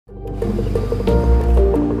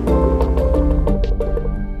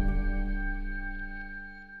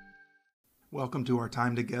Welcome to our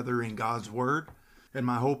time together in God's Word. And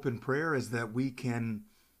my hope and prayer is that we can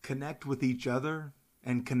connect with each other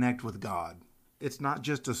and connect with God. It's not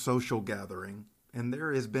just a social gathering, and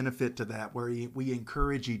there is benefit to that where we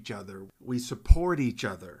encourage each other, we support each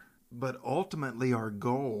other. But ultimately our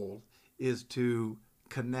goal is to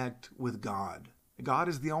connect with God. God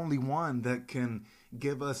is the only one that can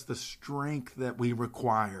give us the strength that we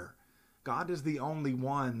require. God is the only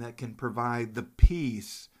one that can provide the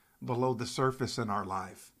peace below the surface in our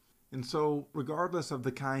life. And so regardless of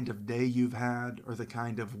the kind of day you've had, or the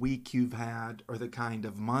kind of week you've had, or the kind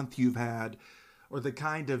of month you've had, or the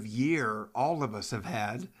kind of year all of us have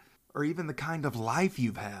had, or even the kind of life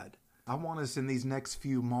you've had, I want us in these next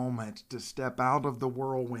few moments to step out of the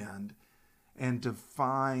whirlwind and to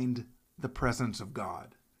find the presence of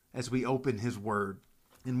God as we open His Word.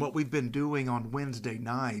 And what we've been doing on Wednesday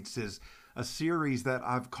nights is a series that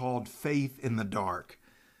I've called Faith in the Dark.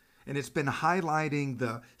 And it's been highlighting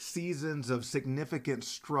the seasons of significant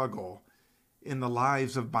struggle in the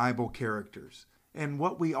lives of Bible characters. And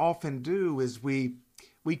what we often do is we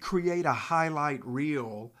create a highlight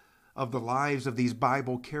reel of the lives of these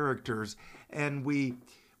Bible characters, and we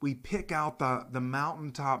pick out the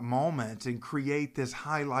mountaintop moments and create this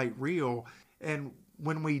highlight reel. And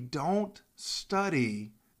when we don't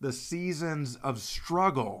study the seasons of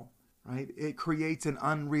struggle, right, it creates an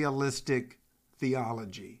unrealistic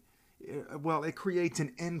theology. Well, it creates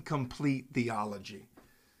an incomplete theology,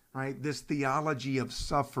 right? This theology of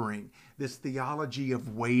suffering, this theology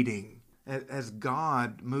of waiting, as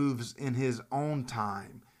God moves in His own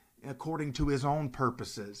time, according to His own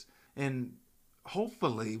purposes. And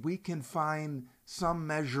hopefully we can find some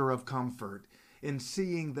measure of comfort in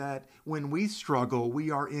seeing that when we struggle, we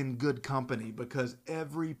are in good company, because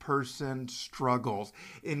every person struggles,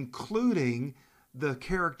 including the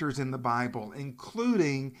characters in the Bible,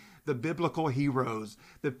 including the biblical heroes,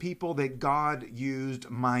 the people that God used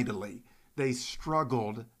mightily. They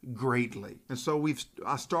struggled greatly. And so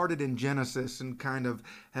I started in Genesis and kind of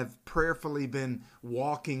have prayerfully been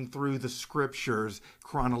walking through the scriptures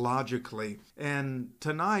chronologically. And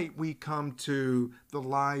tonight we come to the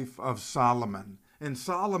life of Solomon. And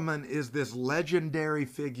Solomon is this legendary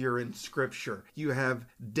figure in Scripture. You have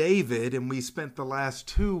David, and we spent the last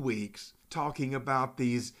 2 weeks talking about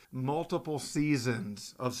these multiple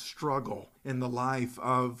seasons of struggle in the life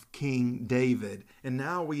of King David. And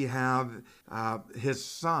now we have his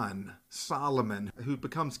son, Solomon, who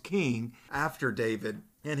becomes king after David.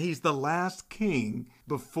 And he's the last king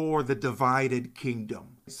before the divided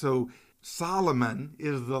kingdom. So Solomon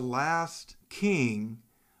is the last king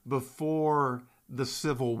before the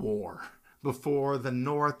Civil War, before the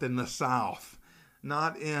North and the South.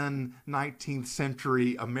 Not in 19th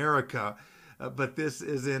century America, but this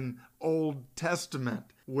is in Old Testament,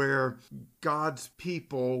 where God's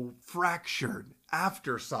people fractured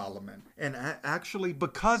after Solomon, and actually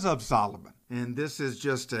because of Solomon. And this is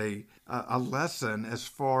just a lesson as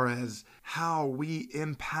far as how we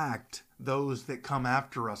impact those that come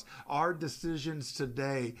after us. Our decisions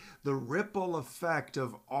today, the ripple effect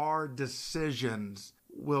of our decisions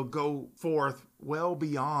will go forth well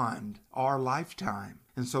beyond our lifetime.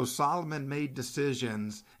 And so Solomon made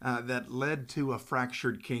decisions that led to a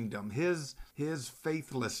fractured kingdom. His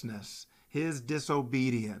faithlessness, his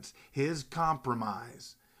disobedience, his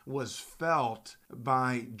compromise was felt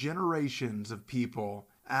by generations of people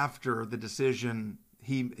after the decision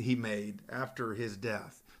he made after his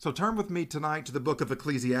death. So turn with me tonight to the book of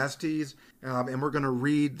Ecclesiastes, and we're going to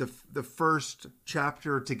read the first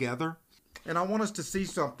chapter together. And I want us to see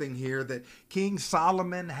something here, that King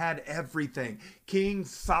Solomon had everything. King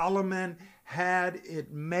Solomon had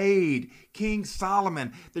it made. King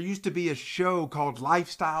Solomon, there used to be a show called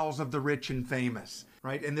Lifestyles of the Rich and Famous,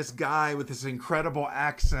 right? And this guy with this incredible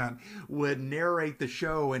accent would narrate the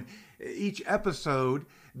show, and each episode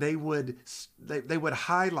they would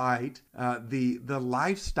highlight the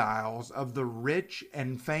lifestyles of the rich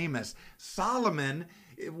and famous. Solomon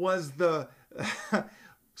was the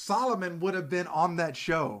Solomon would have been on that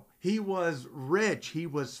show. He was rich. He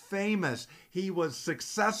was famous. He was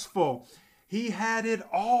successful. He had it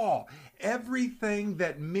all. Everything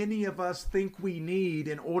that many of us think we need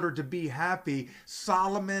in order to be happy,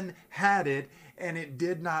 Solomon had it, and it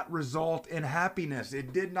did not result in happiness.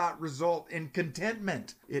 It did not result in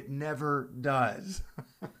contentment. It never does,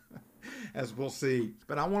 as we'll see.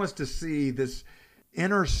 But I want us to see this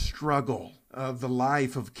inner struggle of the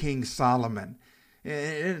life of King Solomon.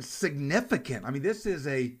 And it's significant. I mean, this is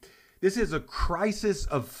This is a crisis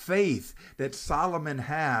of faith that Solomon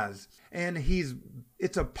has. And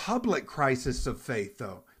it's a public crisis of faith,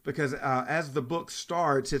 though, because as the book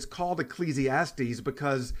starts, it's called Ecclesiastes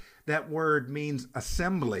because that word means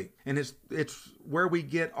assembly. And it's where we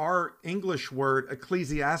get our English word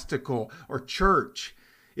ecclesiastical or church.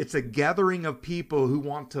 It's a gathering of people who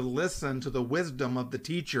want to listen to the wisdom of the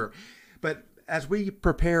teacher. But as we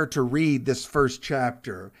prepare to read this first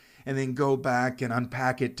chapter and then go back and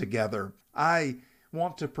unpack it together, I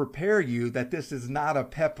want to prepare you that this is not a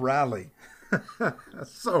pep rally.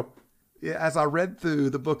 So, as I read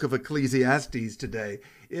through the book of Ecclesiastes today,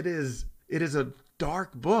 it is a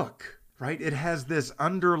dark book, right? It has this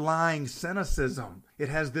underlying cynicism. It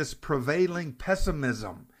has this prevailing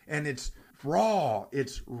pessimism, and it's raw,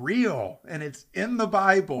 it's real, and it's in the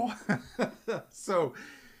Bible. So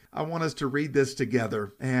I want us to read this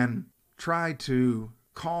together and try to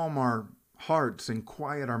calm our hearts and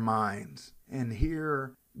quiet our minds and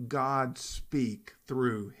hear God speak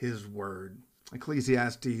through his word.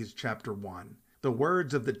 Ecclesiastes chapter 1. The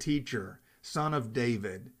words of the teacher, son of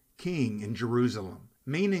David, king in Jerusalem.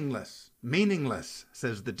 Meaningless, meaningless,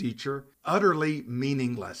 says the teacher, utterly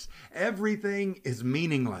meaningless. Everything is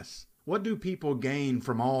meaningless. What do people gain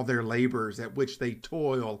from all their labors at which they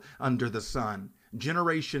toil under the sun?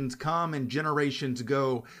 Generations come and generations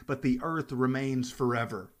go, but the earth remains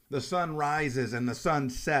forever. The sun rises and the sun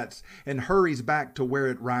sets and hurries back to where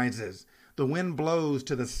it rises. The wind blows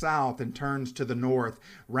to the south and turns to the north.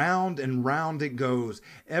 Round and round it goes,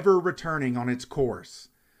 ever returning on its course.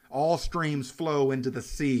 All streams flow into the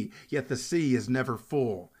sea, yet the sea is never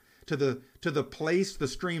full. To the place the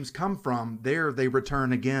streams come from, there they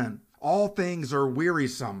return again. All things are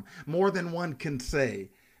wearisome, more than one can say.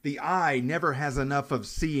 The eye never has enough of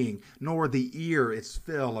seeing, nor the ear its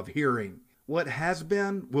fill of hearing. What has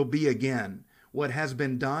been will be again. What has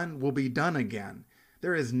been done will be done again.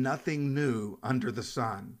 There is nothing new under the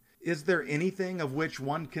sun. Is there anything of which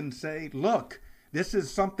one can say, look, this is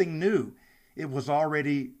something new? It was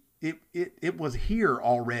here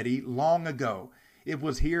already long ago. It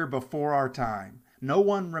was here before our time. No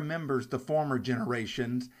one remembers the former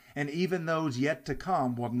generations, and even those yet to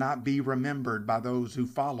come will not be remembered by those who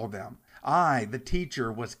follow them. I, the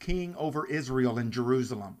teacher, was king over Israel in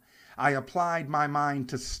Jerusalem. I applied my mind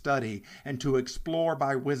to study and to explore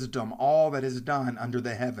by wisdom all that is done under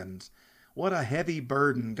the heavens. What a heavy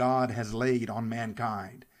burden God has laid on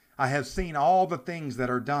mankind. I have seen all the things that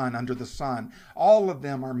are done under the sun. All of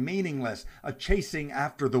them are meaningless, a chasing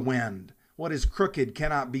after the wind. What is crooked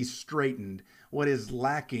cannot be straightened. What is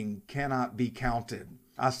lacking cannot be counted.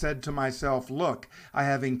 I said to myself, look, I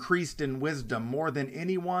have increased in wisdom more than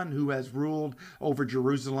anyone who has ruled over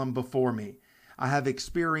Jerusalem before me. I have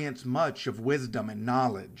experienced much of wisdom and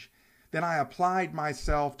knowledge. Then I applied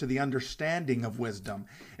myself to the understanding of wisdom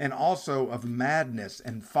and also of madness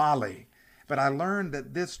and folly. But I learned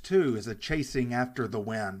that this too is a chasing after the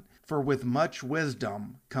wind. For with much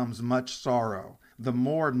wisdom comes much sorrow. The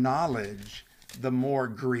more knowledge, the more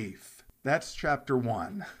grief. That's chapter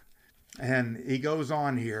 1. And he goes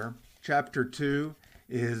on here. Chapter 2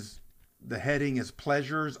 the heading is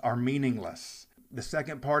Pleasures Are Meaningless. The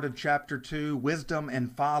second part of chapter 2, wisdom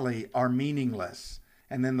and folly are meaningless.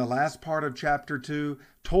 And then the last part of chapter 2,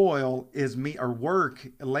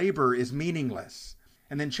 labor is meaningless.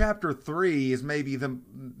 And then chapter 3 is maybe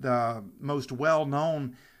the most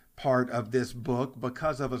well-known part of this book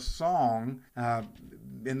because of a song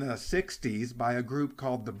in the 60s by a group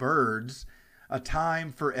called the Byrds, A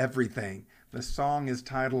Time for Everything. The song is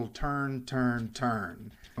titled Turn, Turn,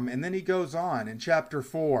 Turn. And then he goes on in chapter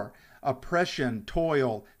 4, oppression,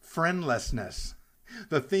 toil, friendlessness.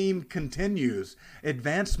 The theme continues.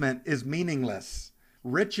 Advancement is meaningless.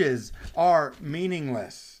 Riches are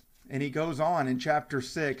meaningless. And he goes on in chapter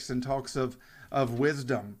 6 and talks of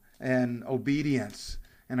wisdom and obedience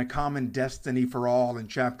and a common destiny for all in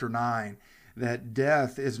chapter 9, that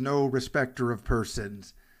death is no respecter of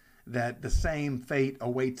persons, that the same fate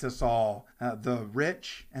awaits us all. The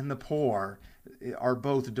rich and the poor are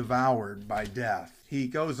both devoured by death. He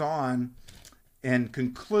goes on and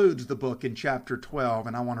concludes the book in chapter 12,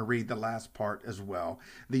 and I want to read the last part as well.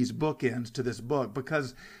 These bookends to this book,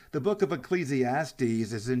 because the book of Ecclesiastes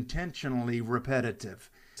is intentionally repetitive.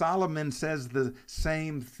 Solomon says the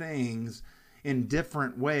same things in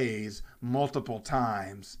different ways multiple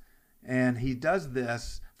times, and he does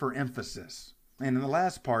this for emphasis. And in the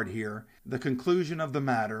last part here, the conclusion of the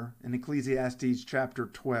matter in Ecclesiastes chapter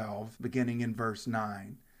 12, beginning in verse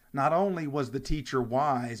 9. Not only was the teacher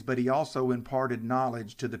wise, but he also imparted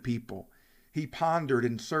knowledge to the people. He pondered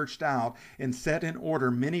and searched out and set in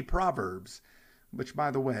order many proverbs. which,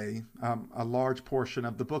 by the way, a large portion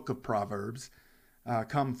of the book of Proverbs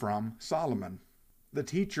come from Solomon. The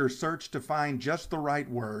teacher searched to find just the right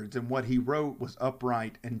words, and what he wrote was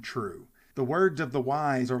upright and true. The words of the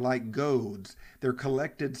wise are like goads, their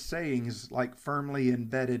collected sayings like firmly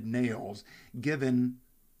embedded nails, given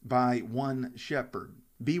by one shepherd.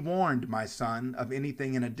 Be warned, my son, of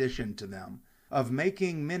anything in addition to them. Of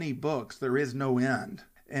making many books there is no end,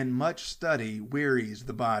 and much study wearies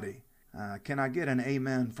the body. Can I get an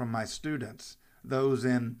amen from my students? Those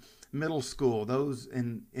in middle school, those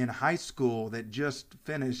in high school that just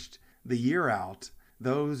finished the year out,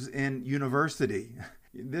 those in university.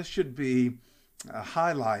 This should be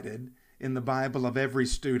highlighted in the Bible of every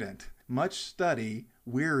student. Much study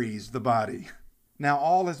wearies the body. Now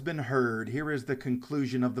all has been heard. Here is the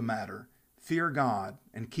conclusion of the matter. Fear God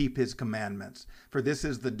and keep his commandments, for this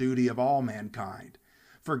is the duty of all mankind.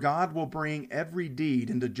 For God will bring every deed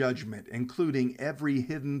into judgment, including every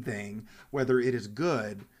hidden thing, whether it is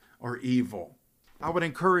good or evil. I would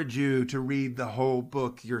encourage you to read the whole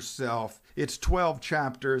book yourself. It's 12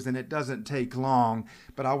 chapters and it doesn't take long,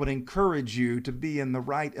 but I would encourage you to be in the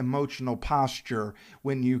right emotional posture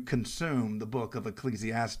when you consume the book of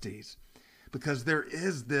Ecclesiastes, because there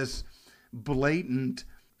is this blatant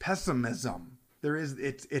pessimism.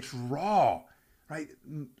 It's raw, right?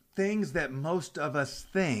 Things that most of us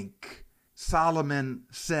think Solomon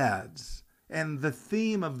says. And the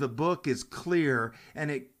theme of the book is clear,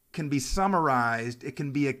 and it can be summarized, it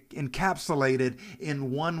can be encapsulated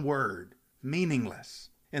in one word: meaningless.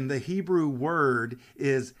 And the Hebrew word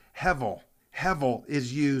is hevel. Hevel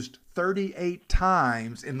is used 38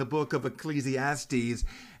 times in the book of Ecclesiastes,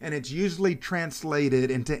 and it's usually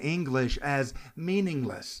translated into English as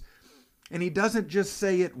meaningless. And he doesn't just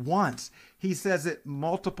say it once, he says it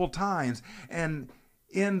multiple times. And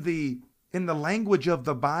in the language of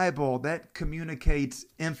the Bible, that communicates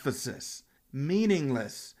emphasis.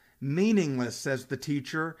 Meaningless. Meaningless, says the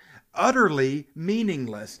teacher, utterly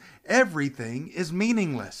meaningless. Everything is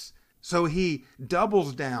meaningless. So he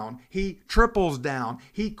doubles down, he triples down,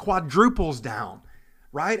 he quadruples down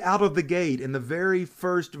right out of the gate in the very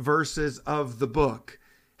first verses of the book.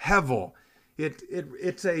 Hevel.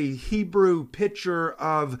 It's a Hebrew picture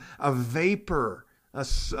of a vapor,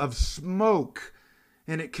 of smoke,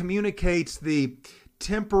 and it communicates the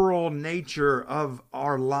temporal nature of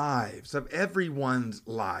our lives, of everyone's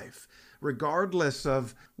life. Regardless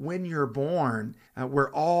of when you're born,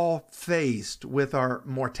 we're all faced with our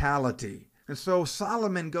mortality. And so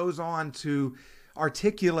Solomon goes on to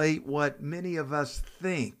articulate what many of us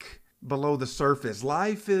think below the surface.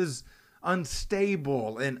 Life is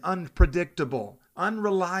unstable and unpredictable,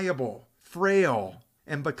 unreliable, frail,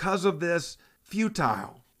 and because of this,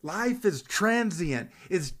 futile. Life is transient,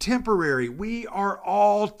 is temporary. We are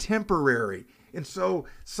all temporary. And so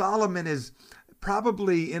Solomon is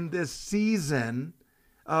probably in this season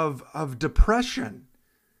of depression.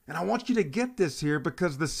 And I want you to get this here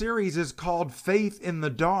because the series is called Faith in the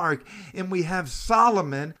Dark. And we have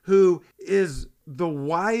Solomon, who is the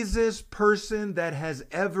wisest person that has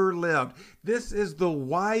ever lived. This is the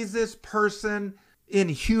wisest person in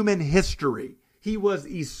human history. He was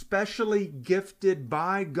especially gifted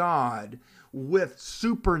by God with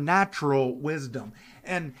supernatural wisdom.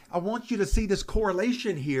 And I want you to see this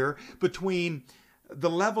correlation here between the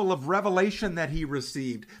level of revelation that he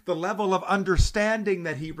received, the level of understanding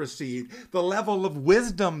that he received, the level of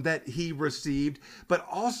wisdom that he received, but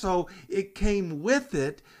also it came with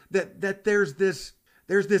it that there's this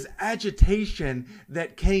agitation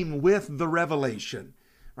that came with the revelation,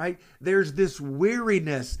 right? There's this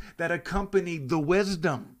weariness that accompanied the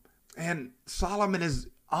wisdom. And Solomon is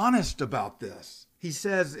honest about this. He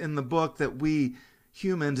says in the book that we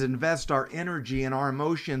humans invest our energy and our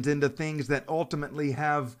emotions into things that ultimately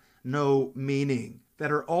have no meaning, that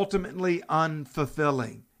are ultimately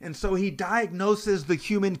unfulfilling. And so he diagnoses the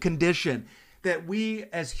human condition, that we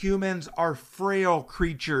as humans are frail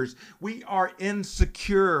creatures. We are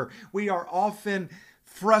insecure. We are often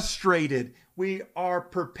frustrated. We are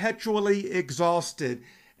perpetually exhausted,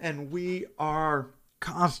 and we are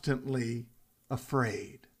constantly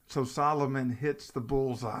afraid. So Solomon hits the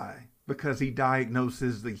bullseye because he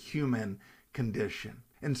diagnoses the human condition.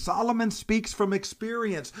 And Solomon speaks from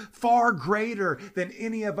experience far greater than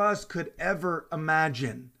any of us could ever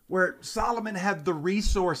imagine, where Solomon had the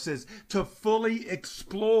resources to fully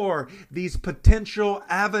explore these potential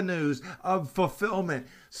avenues of fulfillment.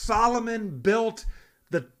 Solomon built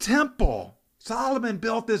the temple Solomon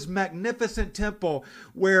built this magnificent temple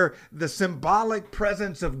where the symbolic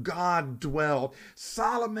presence of God dwelled.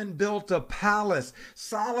 Solomon built a palace.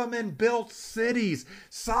 Solomon built cities.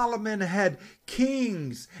 Solomon had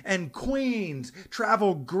kings and queens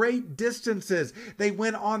travel great distances. They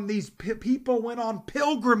went on people went on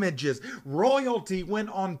pilgrimages. Royalty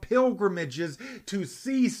went on pilgrimages to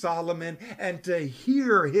see Solomon and to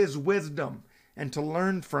hear his wisdom and to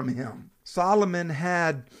learn from him. Solomon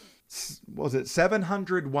had, was it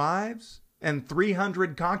 700 wives and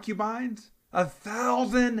 300 concubines?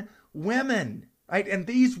 1,000 women, right? And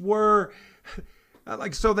these were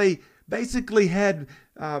so they basically had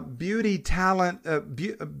beauty talent,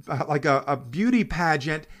 like a beauty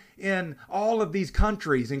pageant in all of these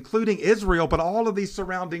countries, including Israel, but all of these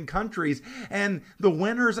surrounding countries. And the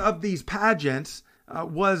winners of these pageants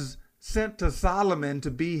was sent to Solomon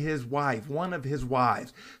to be his wife, one of his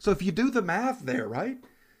wives. So if you do the math there, right?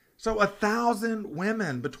 So 1,000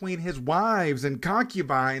 women between his wives and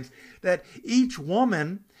concubines, that each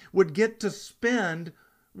woman would get to spend,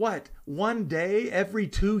 one day every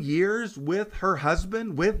 2 years with her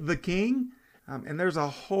husband, with the king? And there's a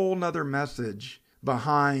whole nother message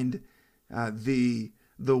behind the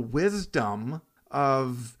wisdom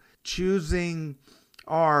of choosing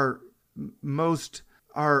our most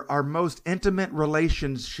intimate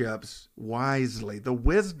relationships wisely. The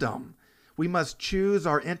wisdom. We must choose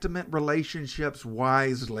our intimate relationships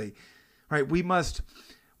wisely, right? We must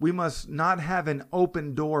not have an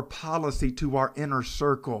open door policy to our inner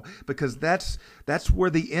circle, because that's where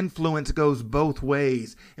the influence goes both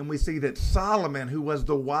ways. And we see that Solomon, who was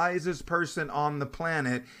the wisest person on the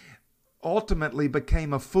planet, ultimately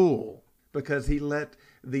became a fool because he let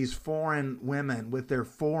these foreign women with their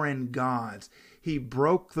foreign gods. He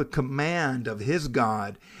broke the command of his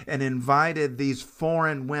God and invited these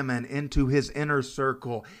foreign women into his inner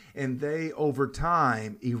circle, and they, over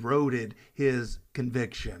time, eroded his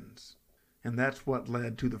convictions. And that's what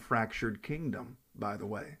led to the fractured kingdom, by the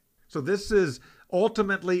way. So this is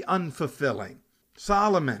ultimately unfulfilling.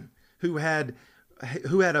 Solomon, who had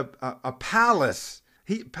a palace,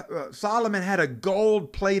 Solomon had a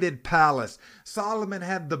gold-plated palace. Solomon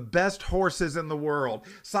had the best horses in the world.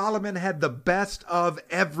 Solomon had the best of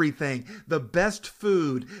everything, the best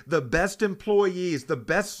food, the best employees, the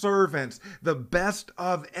best servants, the best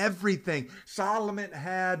of everything. Solomon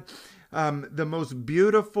had the most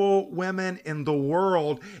beautiful women in the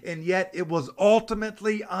world, and yet it was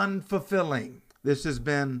ultimately unfulfilling. This has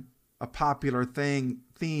been a popular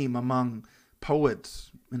theme among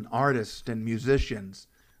poets and artists and musicians.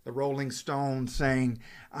 The Rolling Stones saying,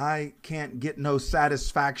 I can't get no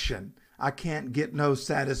satisfaction. I can't get no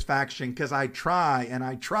satisfaction because I try and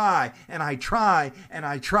I try and I try and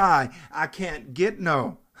I try. I can't get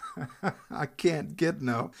no. I can't get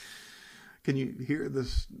no. Can you hear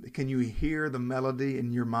this? Can you hear the melody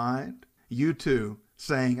in your mind? U2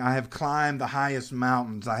 saying, I have climbed the highest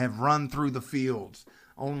mountains. I have run through the fields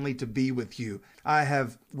only to be with you. I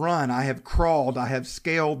have run, I have crawled, I have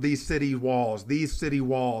scaled these city walls,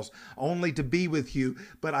 only to be with you.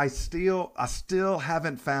 But I still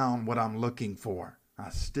haven't found what I'm looking for.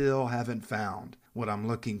 I still haven't found what I'm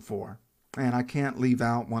looking for. And I can't leave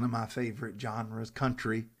out one of my favorite genres,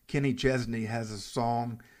 country. Kenny Chesney has a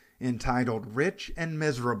song entitled Rich and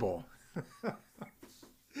Miserable.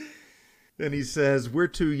 And he says, we're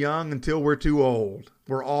too young until we're too old.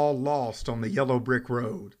 We're all lost on the yellow brick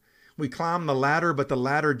road. We climb the ladder, but the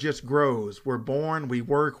ladder just grows. We're born, we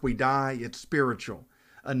work, we die. It's spiritual.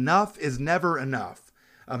 Enough is never enough.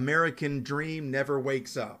 American dream never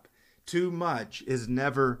wakes up. Too much is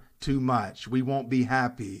never too much. We won't be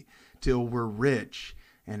happy till we're rich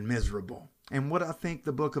and miserable. And what I think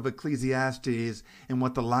the book of Ecclesiastes and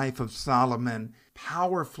what the life of Solomon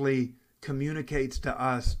powerfully communicates to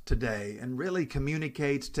us today, and really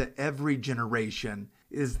communicates to every generation,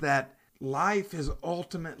 is that life is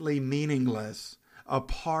ultimately meaningless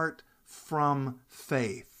apart from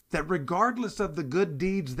faith. That regardless of the good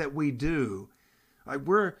deeds that we do,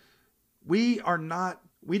 we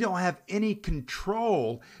don't have any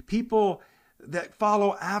control. People that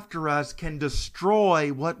follow after us can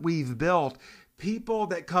destroy what we've built. People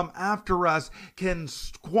that come after us can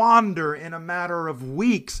squander in a matter of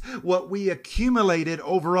weeks what we accumulated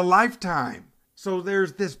over a lifetime. So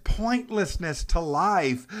there's this pointlessness to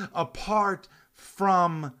life apart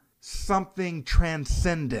from something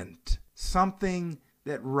transcendent, something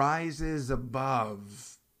that rises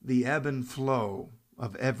above the ebb and flow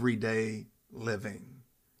of everyday living.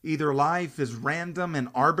 Either life is random and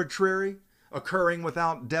arbitrary, occurring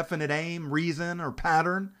without definite aim, reason, or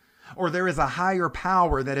pattern, or there is a higher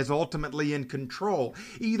power that is ultimately in control.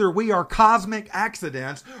 Either we are cosmic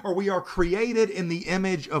accidents or we are created in the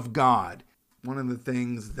image of God. One of the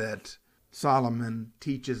things that Solomon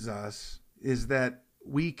teaches us is that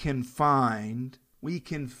we can find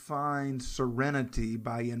serenity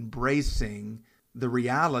by embracing the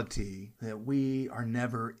reality that we are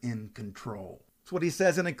never in control. It's what he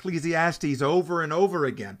says in Ecclesiastes over and over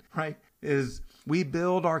again, right? Is we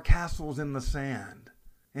build our castles in the sand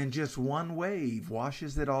and just one wave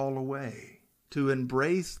washes it all away. To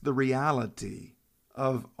embrace the reality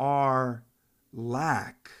of our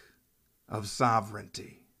lack of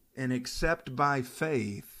sovereignty and accept by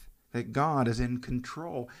faith that God is in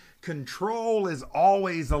control. Control is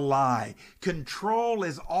always a lie. Control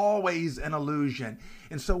is always an illusion.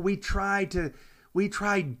 And so we try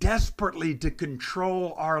desperately to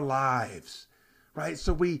control our lives, right?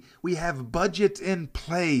 So we have budgets in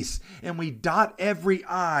place and we dot every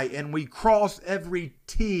I and we cross every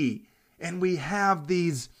T, and we have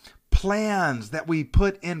these plans that we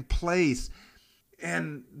put in place,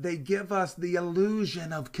 and they give us the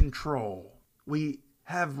illusion of control. We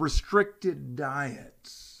have restricted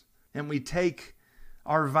diets and we take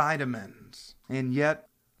our vitamins, and yet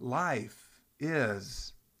life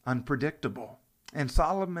is unpredictable. And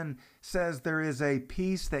Solomon says there is a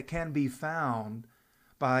peace that can be found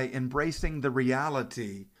by embracing the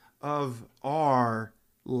reality of our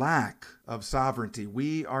lack of sovereignty.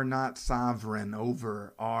 We are not sovereign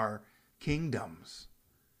over our kingdoms.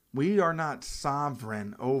 We are not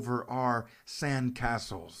sovereign over our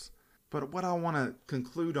sandcastles. But what I want to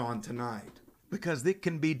conclude on tonight, because it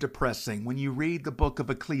can be depressing when you read the book of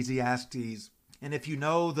Ecclesiastes, and if you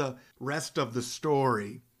know the rest of the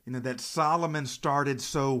story, that Solomon started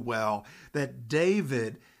so well, that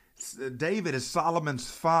David is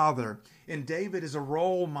Solomon's father, and David is a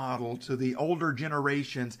role model to the older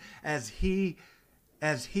generations as he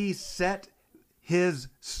set his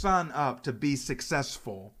son up to be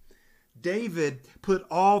successful. David put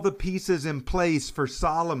all the pieces in place for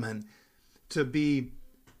Solomon to be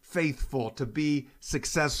faithful, to be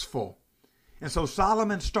successful. And so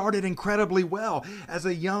Solomon started incredibly well. As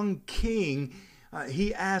a young king,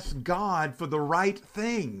 he asked God for the right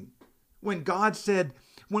thing. When God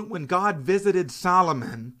visited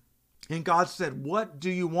Solomon, and God said, "What do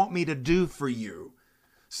you want me to do for you?"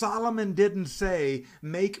 Solomon didn't say,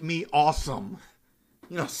 "Make me awesome."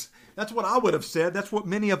 That's what I would have said. That's what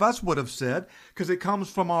many of us would have said, because it comes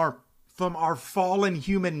from our fallen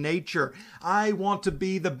human nature. I want to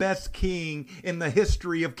be the best king in the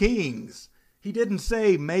history of kings. He didn't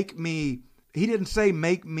say make me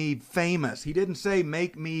famous. He didn't say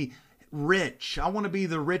make me rich. I want to be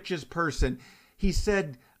the richest person. He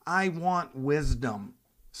said, I want wisdom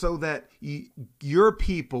so that your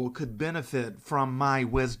people could benefit from my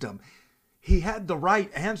wisdom. He had the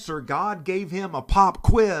right answer. God gave him a pop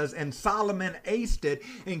quiz and Solomon aced it.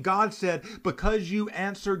 And God said, because you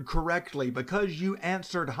answered correctly, because you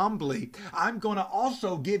answered humbly, I'm going to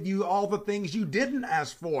also give you all the things you didn't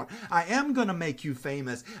ask for. I am going to make you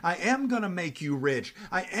famous. I am going to make you rich.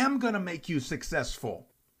 I am going to make you successful.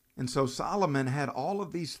 And so Solomon had all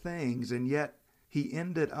of these things, and yet he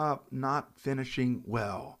ended up not finishing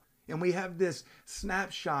well. And we have this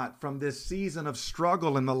snapshot from this season of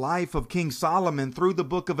struggle in the life of King Solomon through the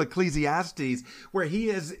book of Ecclesiastes, where he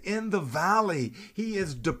is in the valley. He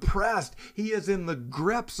is depressed. He is in the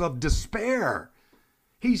grips of despair.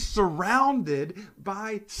 He's surrounded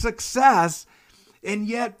by success. And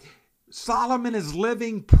yet Solomon is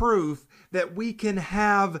living proof that we can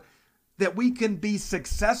be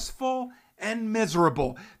successful and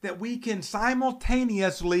miserable, that we can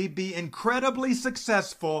simultaneously be incredibly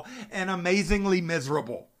successful and amazingly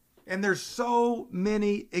miserable. And there's so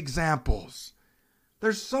many examples.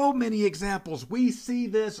 We see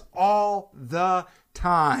this all the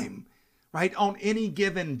time, right? On any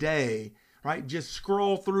given day, right? Just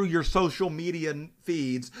scroll through your social media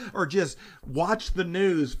feeds or just watch the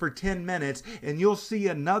news for 10 minutes and you'll see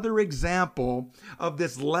another example of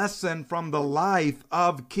this lesson from the life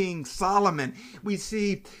of King Solomon. We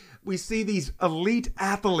see these elite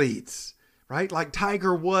athletes, right? Like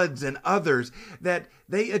Tiger Woods and others, that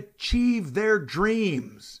they achieve their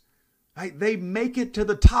dreams, right? They make it to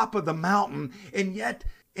the top of the mountain, and yet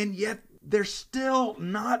they're still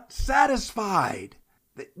not satisfied.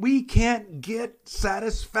 We can't get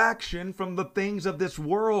satisfaction from the things of this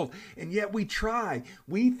world, and yet we try.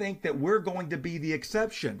 We think that we're going to be the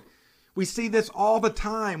exception. We see this all the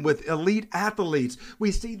time with elite athletes.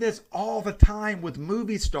 We see this all the time with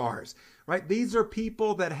movie stars, right? These are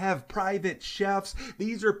people that have private chefs.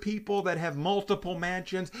 These are people that have multiple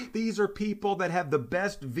mansions. These are people that have the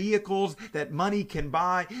best vehicles that money can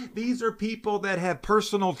buy. These are people that have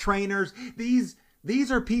personal trainers.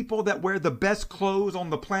 These are people that wear the best clothes on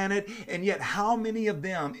the planet, and yet how many of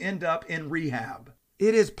them end up in rehab?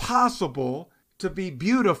 It is possible to be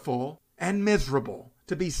beautiful and miserable,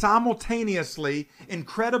 to be simultaneously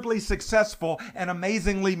incredibly successful and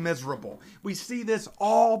amazingly miserable. We see this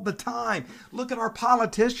all the time. Look at our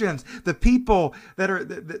politicians, the people that are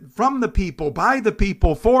from the people, by the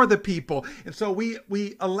people, for the people. And so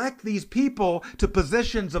we elect these people to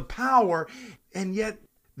positions of power, and yet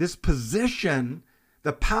this position,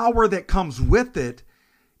 the power that comes with it,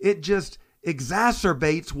 it just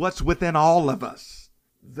exacerbates what's within all of us.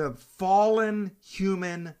 The fallen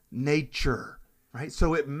human nature, right?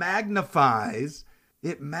 So it magnifies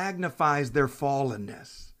their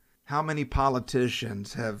fallenness. How many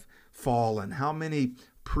politicians have fallen? How many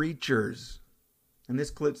preachers? And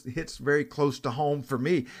this hits very close to home for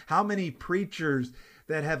me. How many preachers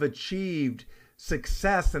that have achieved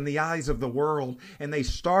success in the eyes of the world, and they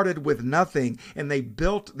started with nothing, and they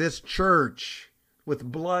built this church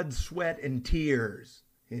with blood, sweat, and tears,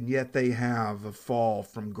 and yet they have a fall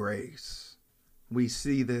from grace. We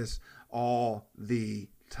see this all the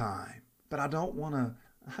time. But I don't want to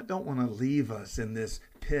leave us in this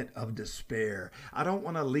pit of despair. I don't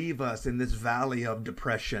want to leave us in this valley of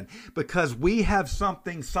depression, because we have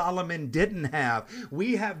something Solomon didn't have.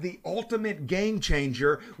 We have the ultimate game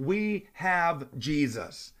changer. We have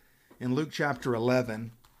Jesus. In Luke chapter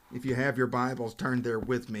 11, if you have your Bibles, turn there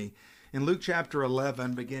with me. In Luke chapter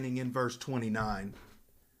 11, beginning in verse 29,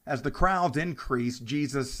 as the crowds increased,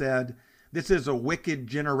 Jesus said, "This is a wicked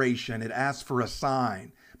generation. It asks for a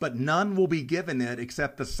sign, but none will be given it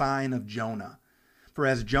except the sign of Jonah. For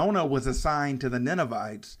as Jonah was a sign to the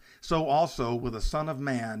Ninevites, so also will the Son of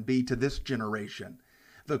Man be to this generation.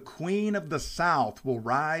 The queen of the south will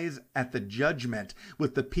rise at the judgment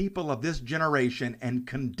with the people of this generation and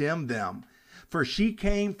condemn them. For she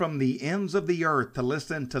came from the ends of the earth to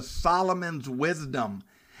listen to Solomon's wisdom.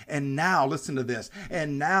 And now, listen to this,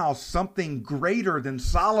 and now something greater than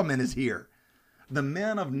Solomon is here. The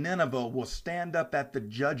men of Nineveh will stand up at the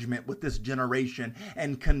judgment with this generation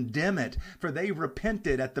and condemn it, for they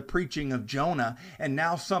repented at the preaching of Jonah, and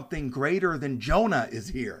now something greater than Jonah is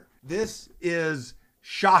here." This is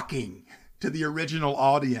shocking to the original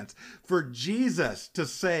audience. For Jesus to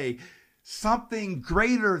say, something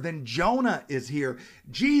greater than Jonah is here.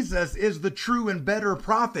 Jesus is the true and better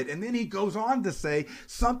prophet. And then he goes on to say,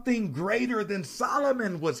 something greater than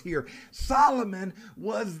Solomon was here. Solomon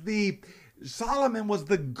was the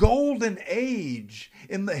golden age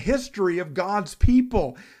in the history of God's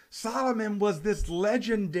people. Solomon was this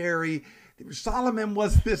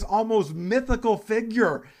almost mythical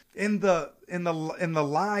figure in the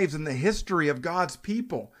lives and the history of God's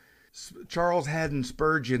people. Charles Haddon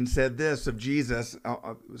Spurgeon said this of Jesus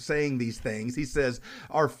saying these things. He says,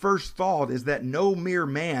 "Our first thought is that no mere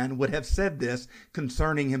man would have said this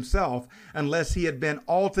concerning himself unless he had been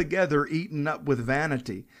altogether eaten up with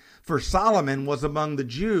vanity. For Solomon was among the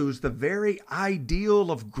Jews the very ideal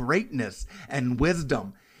of greatness and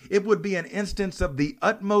wisdom. It would be an instance of the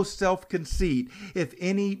utmost self-conceit if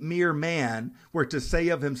any mere man were to say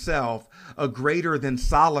of himself, 'A greater than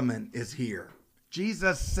Solomon is here.'"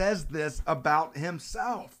 Jesus says this about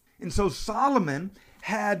himself. And so Solomon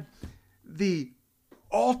had the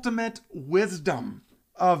ultimate wisdom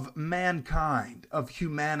of mankind, of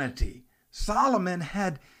humanity. Solomon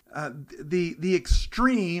had the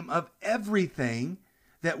extreme of everything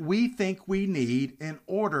that we think we need in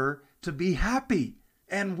order to be happy.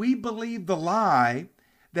 And we believe the lie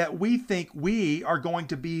that we think we are going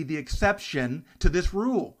to be the exception to this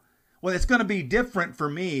rule. Well, it's going to be different for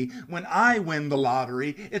me when I win the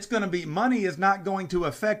lottery. Money is not going to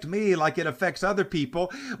affect me like it affects other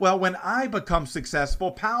people. Well, when I become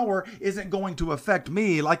successful, power isn't going to affect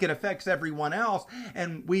me like it affects everyone else.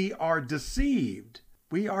 And we are deceived.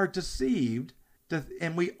 We are deceived,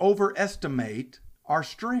 and we overestimate our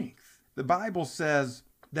strength. The Bible says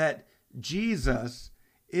that Jesus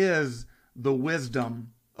is the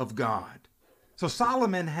wisdom of God. So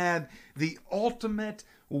Solomon had the ultimate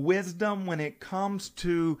wisdom when it comes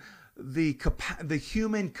to the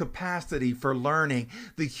human capacity for learning,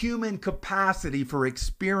 the human capacity for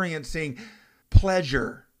experiencing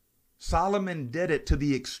pleasure. Solomon did it to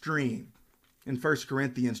the extreme. In 1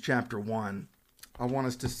 Corinthians chapter 1, I want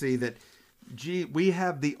us to see that we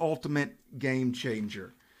have the ultimate game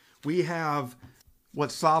changer. We have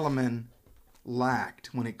what Solomon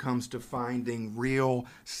lacked when it comes to finding real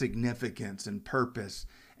significance and purpose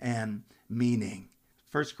and meaning.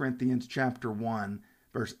 1 Corinthians chapter 1,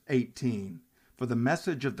 verse 18. For the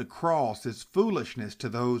message of the cross is foolishness to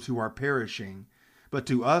those who are perishing, but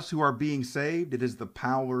to us who are being saved it is the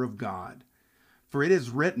power of God. For it is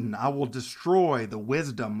written, I will destroy the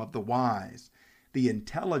wisdom of the wise. The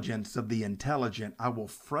intelligence of the intelligent I will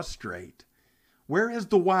frustrate. Where is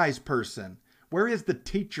the wise person? Where is the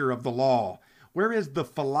teacher of the law? Where is the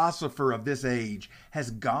philosopher of this age?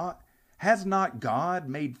 Has not God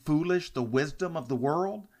made foolish the wisdom of the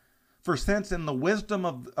world? For since in the wisdom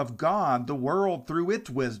of God, the world through its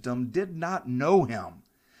wisdom did not know him,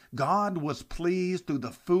 God was pleased through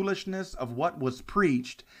the foolishness of what was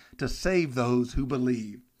preached to save those who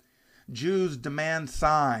believe. Jews demand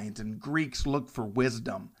signs and Greeks look for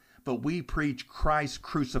wisdom, but we preach Christ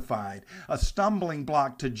crucified, a stumbling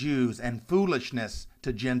block to Jews and foolishness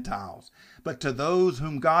to Gentiles. But to those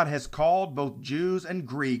whom God has called, both Jews and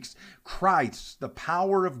Greeks, Christ, the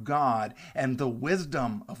power of God and the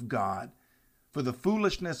wisdom of God. For the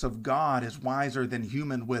foolishness of God is wiser than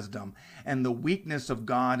human wisdom, and the weakness of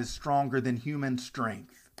God is stronger than human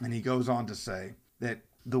strength. And he goes on to say that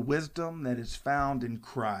the wisdom that is found in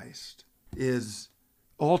Christ is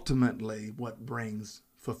ultimately what brings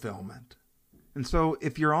fulfillment. And so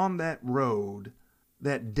if you're on that road,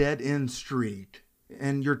 that dead-end street,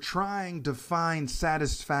 and you're trying to find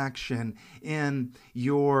satisfaction in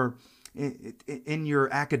your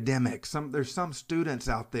academics, there's some students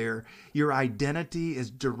out there, your identity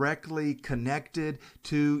is directly connected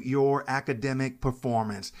to your academic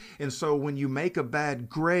performance. And so when you make a bad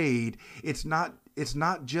grade, it's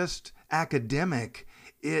not just academic,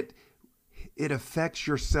 it affects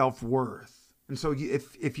your self-worth. And so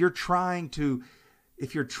if you're trying to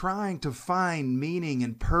find meaning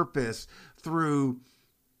and purpose through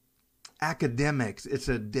academics, it's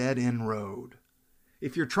a dead-end road.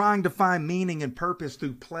 If you're trying to find meaning and purpose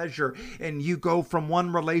through pleasure and you go from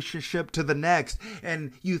one relationship to the next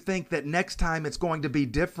and you think that next time it's going to be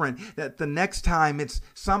different, that the next time it's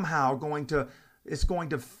somehow going to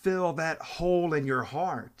fill that hole in your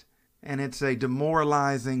heart, and it's a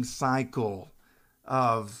demoralizing cycle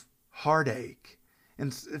of heartache.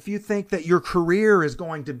 And if you think that your career is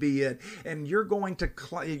going to be it, and you're going to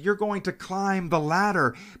climb the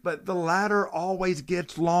ladder, but the ladder always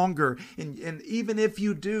gets longer. And even if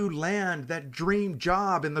you do land that dream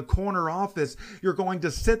job in the corner office, you're going to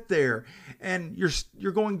sit there and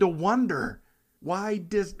you're going to wonder, why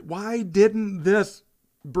didn't this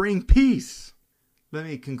bring peace? Let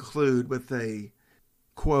me conclude with a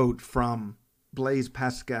quote from Blaise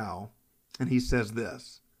Pascal, and he says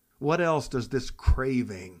this: what else does this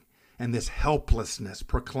craving and this helplessness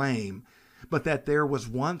proclaim but that there was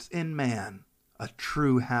once in man a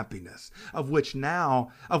true happiness, of which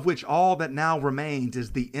all that now remains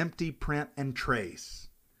is the empty print and trace?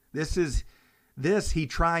 This he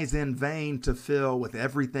tries in vain to fill with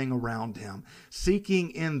everything around him,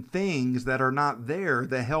 seeking in things that are not there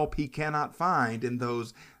the help he cannot find in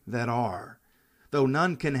those that are. Though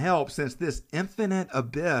none can help, since this infinite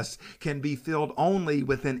abyss can be filled only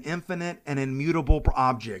with an infinite and immutable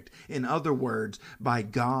object. In other words, by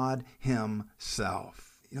God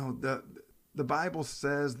himself. The Bible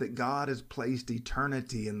says that God has placed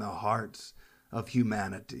eternity in the hearts of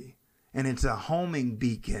humanity. And it's a homing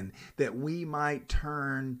beacon that we might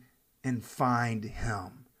turn and find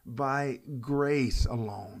him by grace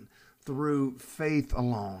alone, through faith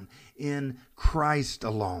alone, in Christ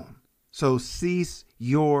alone. So cease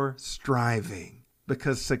your striving,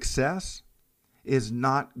 because success is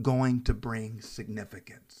not going to bring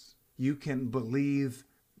significance. You can believe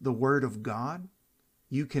the word of God.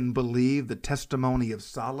 You can believe the testimony of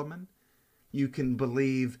Solomon. You can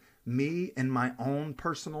believe me and my own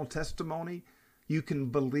personal testimony. You can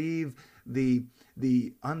believe the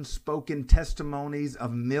unspoken testimonies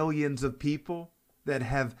of millions of people that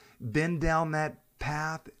have been down that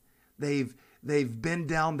path. They've been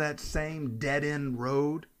down that same dead-end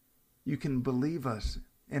road. You can believe us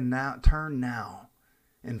and turn now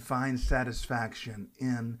and find satisfaction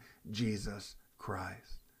in Jesus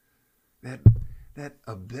Christ. That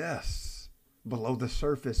abyss below the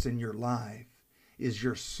surface in your life is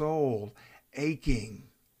your soul aching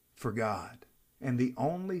for God. And the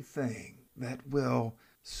only thing that will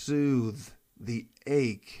soothe the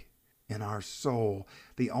ache in our soul,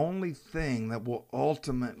 the only thing that will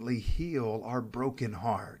ultimately heal our broken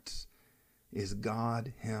hearts, is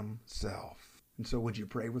God himself. And so would you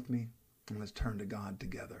pray with me? And let's turn to God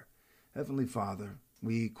together. Heavenly Father,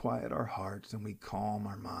 we quiet our hearts and we calm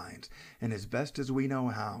our minds. And as best as we know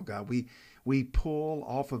how, God, we pull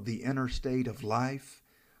off of the interstate of life,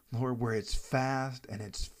 Lord, where it's fast and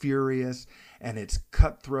it's furious and it's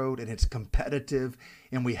cutthroat and it's competitive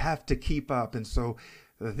and we have to keep up. And so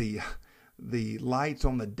the lights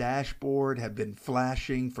on the dashboard have been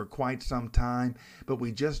flashing for quite some time, but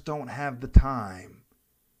we just don't have the time.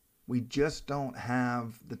 We just don't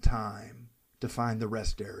have the time to find the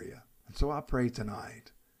rest area. And so I pray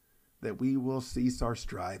tonight that we will cease our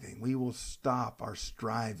striving. We will stop our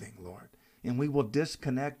striving, Lord. And we will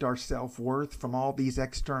disconnect our self-worth from all these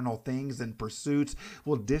external things and pursuits.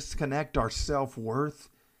 We'll disconnect our self-worth.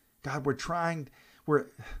 God, we're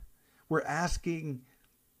asking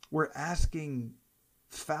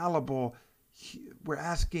fallible, we're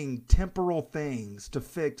asking temporal things to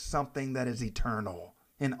fix something that is eternal.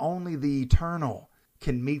 And only the eternal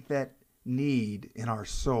can meet that need in our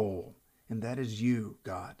soul. And that is you,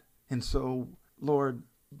 God. And so, Lord,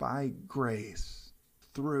 by grace,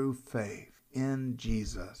 through faith in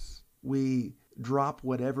Jesus, we drop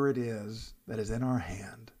whatever it is that is in our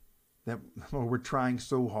hand, that we're trying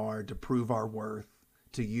so hard to prove our worth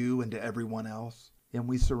to you and to everyone else, and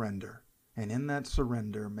we surrender. And in that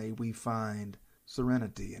surrender, may we find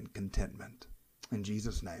serenity and contentment. In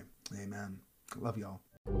Jesus' name, amen. Love y'all.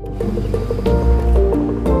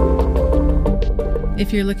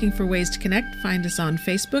 If you're looking for ways to connect, find us on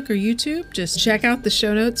Facebook or YouTube. Just check out the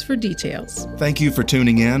show notes for details. Thank you for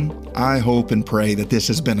tuning in. I hope and pray that this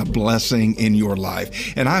has been a blessing in your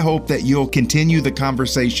life. And I hope that you'll continue the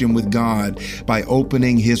conversation with God by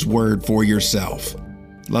opening His Word for yourself.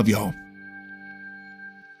 Love y'all.